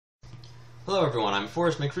Hello everyone, I'm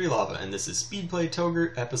Forrest McFreelava, and this is Speedplay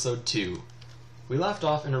Touggourt Episode 2. We left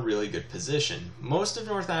off in a really good position. Most of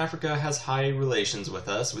North Africa has high relations with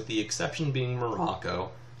us, with the exception being Morocco,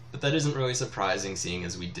 but that isn't really surprising seeing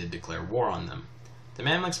as we did declare war on them. The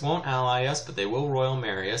Mamluks won't ally us, but they will royal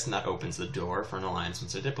marry us, and that opens the door for an alliance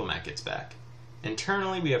once our diplomat gets back.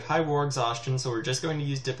 Internally, we have high war exhaustion, so we're just going to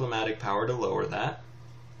use diplomatic power to lower that,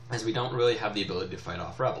 as we don't really have the ability to fight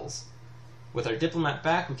off rebels. With our diplomat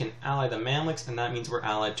back, we can ally the Mamluks, and that means we're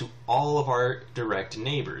allied to all of our direct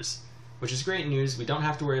neighbors. Which is great news. We don't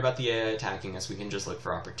have to worry about the AI attacking us. We can just look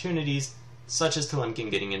for opportunities, such as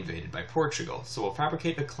Tlemcen getting invaded by Portugal. So we'll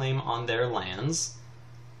fabricate a claim on their lands,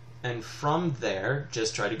 and from there,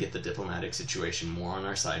 just try to get the diplomatic situation more on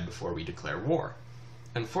our side before we declare war.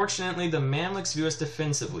 Unfortunately, the Mamluks view us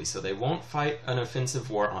defensively, so they won't fight an offensive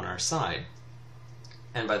war on our side.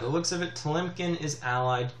 And by the looks of it, Tlemcen is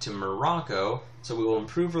allied to Morocco, so we will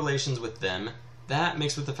improve relations with them. That,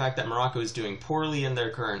 mixed with the fact that Morocco is doing poorly in their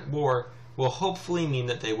current war, will hopefully mean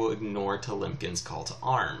that they will ignore Tlemcen's call to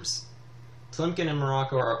arms. Tlemcen and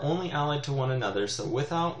Morocco are only allied to one another, so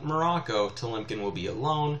without Morocco, Tlemcen will be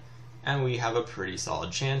alone, and we have a pretty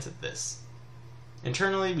solid chance at this.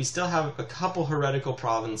 Internally, we still have a couple heretical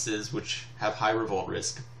provinces which have high revolt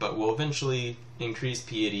risk, but will eventually increase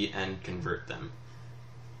piety and convert them.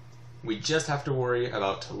 We just have to worry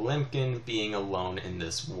about Tlemcen being alone in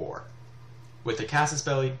this war. With the Casus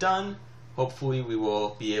Belli done, hopefully we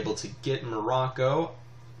will be able to get Morocco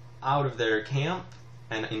out of their camp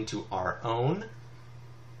and into our own.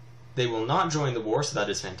 They will not join the war, so that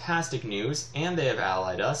is fantastic news, and they have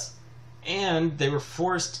allied us, and they were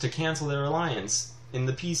forced to cancel their alliance in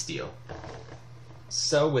the peace deal.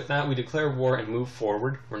 So with that, we declare war and move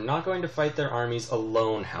forward. We're not going to fight their armies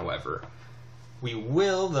alone, however. We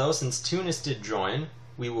will, though, since Tunis did join,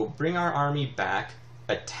 we will bring our army back,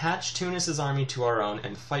 attach Tunis's army to our own,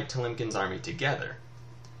 and fight Tlemcen's army together.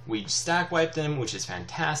 We stack wipe them, which is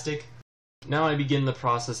fantastic. Now I begin the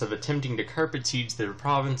process of attempting to carpet siege their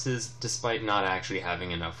provinces, despite not actually having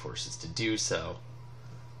enough forces to do so.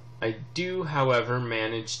 I do, however,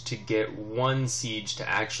 manage to get one siege to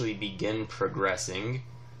actually begin progressing.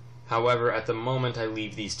 However, at the moment I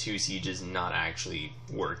leave these two sieges not actually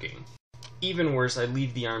working. Even worse, I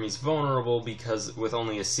leave the armies vulnerable because with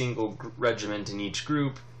only a single regiment in each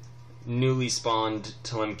group, newly spawned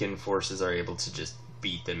Tlemcen forces are able to just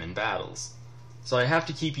beat them in battles. So I have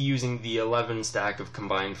to keep using the 11 stack of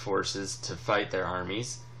combined forces to fight their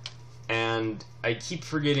armies, and I keep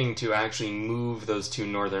forgetting to actually move those two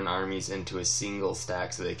northern armies into a single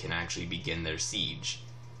stack so they can actually begin their siege.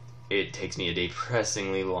 It takes me a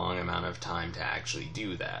depressingly long amount of time to actually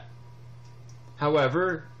do that.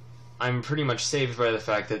 However, I'm pretty much saved by the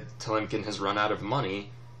fact that Tlemcen has run out of money,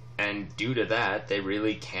 and due to that, they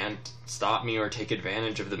really can't stop me or take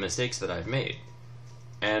advantage of the mistakes that I've made.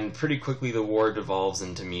 And pretty quickly the war devolves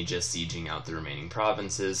into me just sieging out the remaining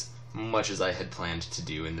provinces, much as I had planned to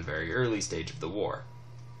do in the very early stage of the war.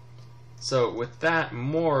 So with that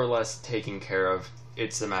more or less taken care of,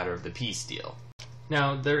 it's a matter of the peace deal.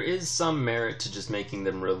 Now, there is some merit to just making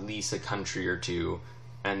them release a country or two,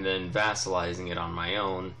 and then vassalizing it on my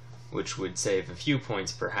own, which would save a few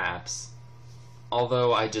points perhaps,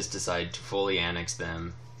 although I just decide to fully annex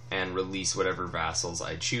them and release whatever vassals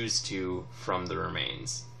I choose to from the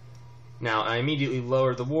remains. Now, I immediately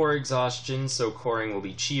lower the war exhaustion, so coring will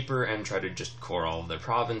be cheaper, and try to just core all of their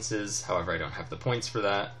provinces. However, I don't have the points for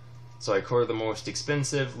that, so I core the most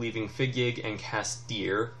expensive, leaving Figuig and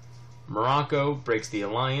Castile. Morocco breaks the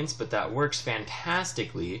alliance, but that works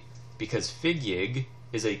fantastically because Figuig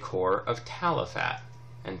is a core of Talafat,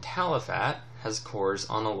 and Talafat has cores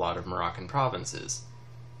on a lot of Moroccan provinces.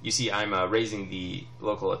 You see, I'm raising the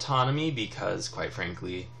local autonomy because, quite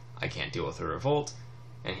frankly, I can't deal with a revolt,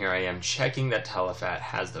 and here I am checking that Talafat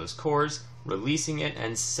has those cores, releasing it,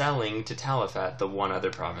 and selling to Talafat the one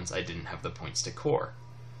other province I didn't have the points to core.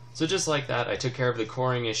 So just like that, I took care of the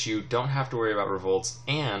coring issue, don't have to worry about revolts,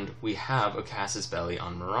 and we have a Casus Belli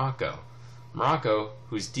on Morocco. Morocco,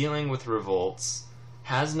 who's dealing with revolts,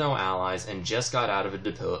 has no allies, and just got out of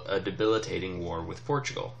a debilitating war with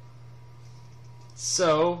Portugal.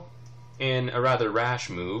 So, in a rather rash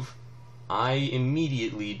move, I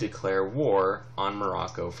immediately declare war on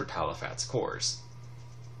Morocco for Talafat's cores.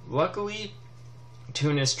 Luckily,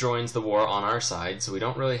 Tunis joins the war on our side, so we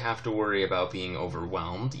don't really have to worry about being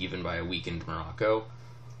overwhelmed, even by a weakened Morocco.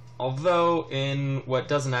 Although, in what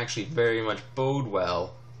doesn't actually very much bode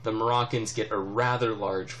well, the Moroccans get a rather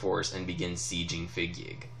large force and begin sieging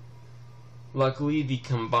Figuig. Luckily, the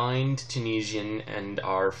combined Tunisian and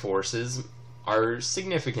our forces are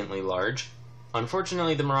significantly large,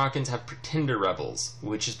 Unfortunately, the Moroccans have pretender rebels,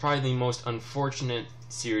 which is probably the most unfortunate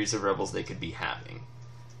series of rebels they could be having.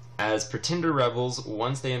 As pretender rebels,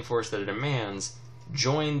 once they enforce their demands,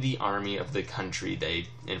 join the army of the country they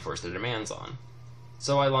enforce their demands on.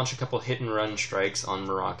 So I launch a couple hit-and-run strikes on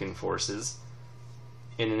Moroccan forces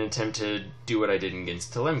in an attempt to do what I did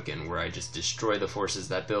against Tlemcen, where I just destroy the forces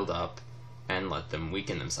that build up and let them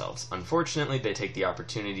weaken themselves. Unfortunately, they take the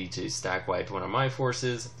opportunity to stack wipe one of my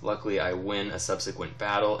forces. Luckily, I win a subsequent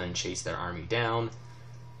battle and chase their army down.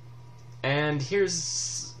 And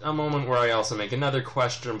here's a moment where I also make another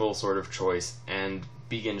questionable sort of choice and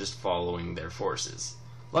begin just following their forces.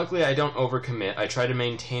 Luckily, I don't overcommit. I try to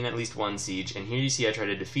maintain at least one siege, and here you see I try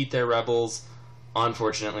to defeat their rebels.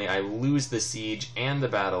 Unfortunately, I lose the siege and the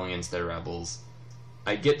battle against their rebels.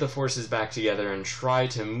 I get the forces back together and try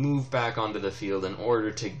to move back onto the field in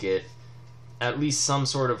order to get at least some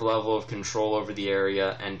sort of level of control over the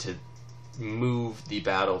area and to move the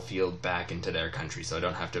battlefield back into their country so I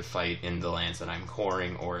don't have to fight in the lands that I'm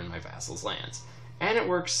coring or in my vassals' lands. And it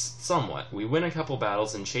works somewhat. We win a couple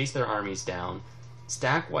battles and chase their armies down,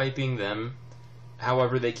 stack wiping them.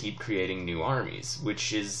 However, they keep creating new armies,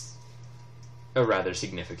 which is a rather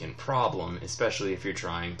significant problem, especially if you're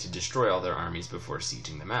trying to destroy all their armies before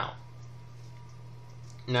sieging them out.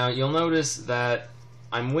 Now, you'll notice that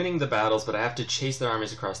I'm winning the battles, but I have to chase their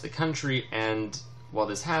armies across the country, and while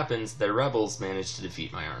this happens, their rebels manage to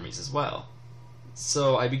defeat my armies as well.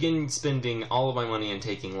 So I begin spending all of my money and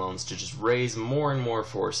taking loans to just raise more and more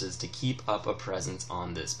forces to keep up a presence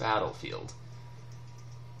on this battlefield.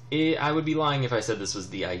 I would be lying if I said this was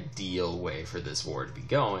the ideal way for this war to be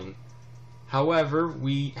going. However,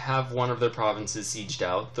 we have one of their provinces sieged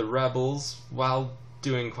out. The rebels, while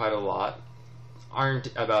doing quite a lot,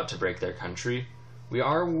 aren't about to break their country. We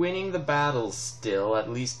are winning the battles still, at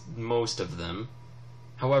least most of them.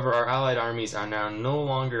 However, our allied armies are now no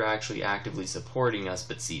longer actually actively supporting us,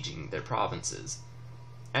 but sieging their provinces.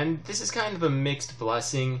 And this is kind of a mixed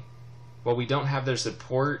blessing. While we don't have their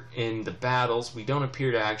support in the battles, we don't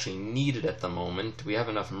appear to actually need it at the moment. We have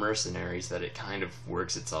enough mercenaries that it kind of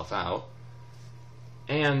works itself out.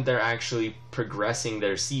 And they're actually progressing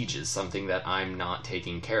their sieges, something that I'm not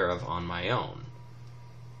taking care of on my own.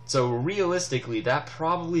 So realistically, that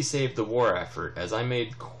probably saved the war effort, as I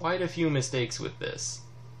made quite a few mistakes with this.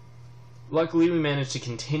 Luckily, we managed to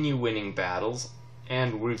continue winning battles,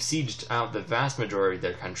 and we've sieged out the vast majority of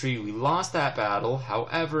their country. We lost that battle,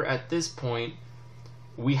 however, at this point,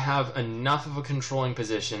 we have enough of a controlling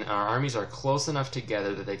position, and our armies are close enough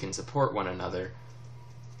together that they can support one another,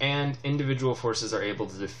 and individual forces are able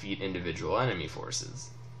to defeat individual enemy forces.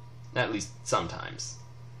 At least sometimes.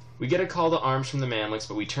 We get a call to arms from the Mamluks,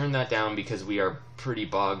 but we turn that down because we are pretty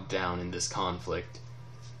bogged down in this conflict.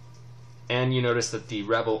 And you notice that the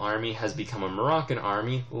rebel army has become a Moroccan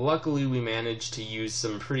army. Luckily, we managed to use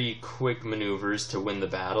some pretty quick maneuvers to win the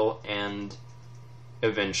battle, and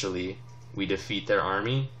eventually we defeat their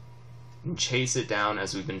army and chase it down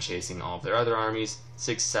as we've been chasing all of their other armies,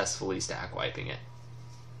 successfully stack wiping it.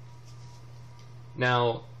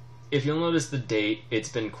 Now, if you'll notice the date, it's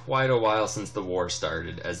been quite a while since the war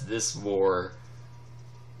started, as this war,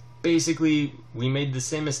 basically, we made the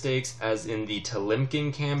same mistakes as in the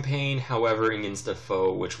Tlemcen campaign, however, against a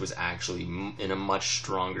foe which was actually in a much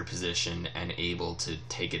stronger position and able to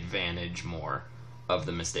take advantage more of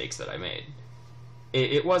the mistakes that I made.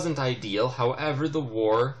 It wasn't ideal, however, the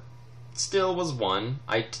war still was won.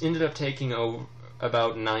 I ended up taking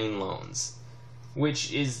about 9 loans,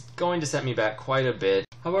 which is going to set me back quite a bit.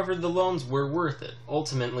 However, the loans were worth it.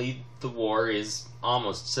 Ultimately, the war is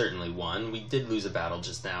almost certainly won. We did lose a battle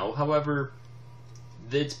just now. However,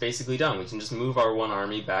 it's basically done. We can just move our one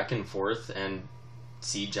army back and forth and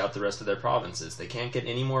siege out the rest of their provinces. They can't get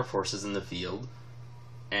any more forces in the field,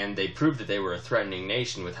 and they proved that they were a threatening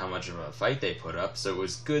nation with how much of a fight they put up, so it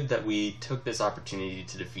was good that we took this opportunity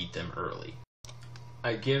to defeat them early.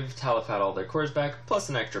 I give Talafat all their cores back, plus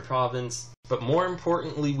an extra province. But more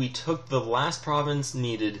importantly, we took the last province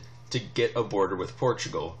needed to get a border with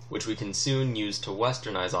Portugal, which we can soon use to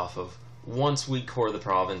westernize off of once we core the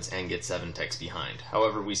province and get 7 techs behind.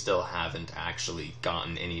 However, we still haven't actually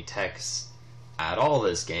gotten any techs at all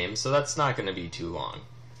this game, so that's not going to be too long.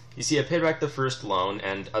 You see, I paid back the first loan,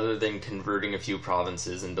 and other than converting a few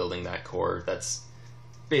provinces and building that core, that's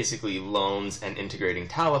basically loans and integrating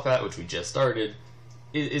Talafat, which we just started,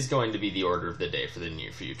 is going to be the order of the day for the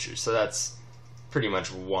near future. So that's pretty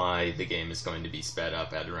much why the game is going to be sped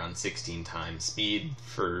up at around 16 times speed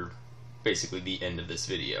for basically the end of this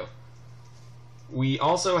video. We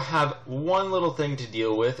also have one little thing to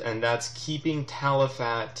deal with, and that's keeping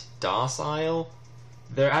Talafat docile.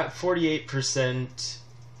 They're at 48%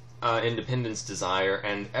 independence desire,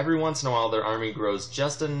 and every once in a while their army grows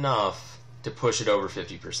just enough to push it over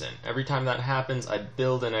 50%. Every time that happens, I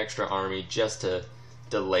build an extra army just to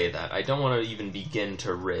delay that. I don't want to even begin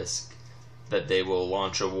to risk that they will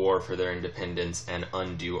launch a war for their independence and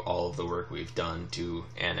undo all of the work we've done to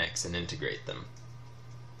annex and integrate them.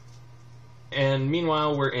 And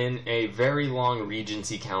meanwhile, we're in a very long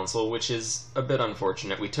Regency Council, which is a bit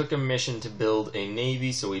unfortunate. We took a mission to build a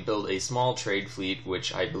navy, so we build a small trade fleet,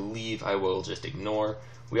 which I believe I will just ignore.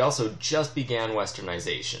 We also just began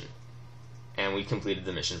westernization, and we completed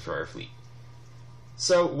the mission for our fleet.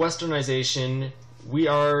 So, westernization, we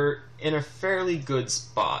are in a fairly good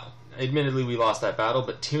spot. Admittedly, we lost that battle,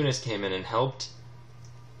 but Tunis came in and helped.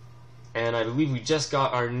 And I believe we just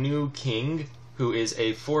got our new king, who is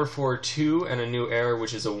a 442, and a new heir,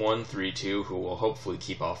 which is a 132, who will hopefully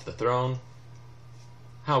keep off the throne.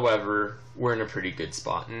 However, we're in a pretty good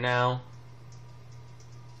spot now.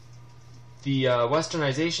 The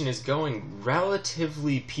westernization is going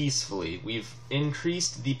relatively peacefully. We've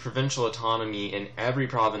increased the provincial autonomy in every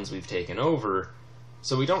province we've taken over,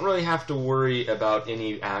 so we don't really have to worry about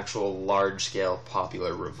any actual large-scale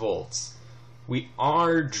popular revolts. We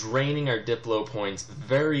are draining our Diplo points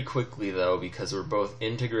very quickly, though, because we're both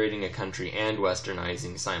integrating a country and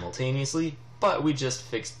westernizing simultaneously, but we just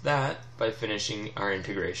fixed that by finishing our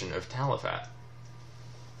integration of Talafat.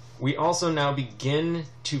 We also now begin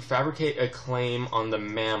to fabricate a claim on the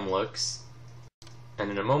Mamluks, and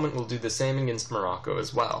in a moment we'll do the same against Morocco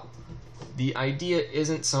as well. The idea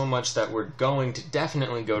isn't so much that we're going to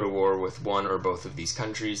definitely go to war with one or both of these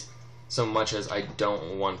countries, so much as I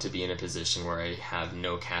don't want to be in a position where I have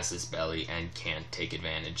no casus belli and can't take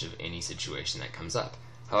advantage of any situation that comes up.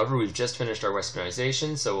 However, we've just finished our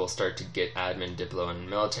westernization, so we'll start to get admin, diplo, and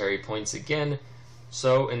military points again,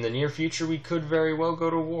 so in the near future we could very well go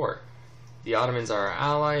to war. The Ottomans are our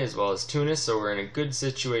ally, as well as Tunis, so we're in a good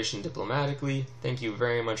situation diplomatically. Thank you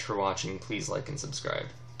very much for watching. Please like and subscribe.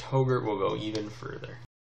 Touggourt will go even further.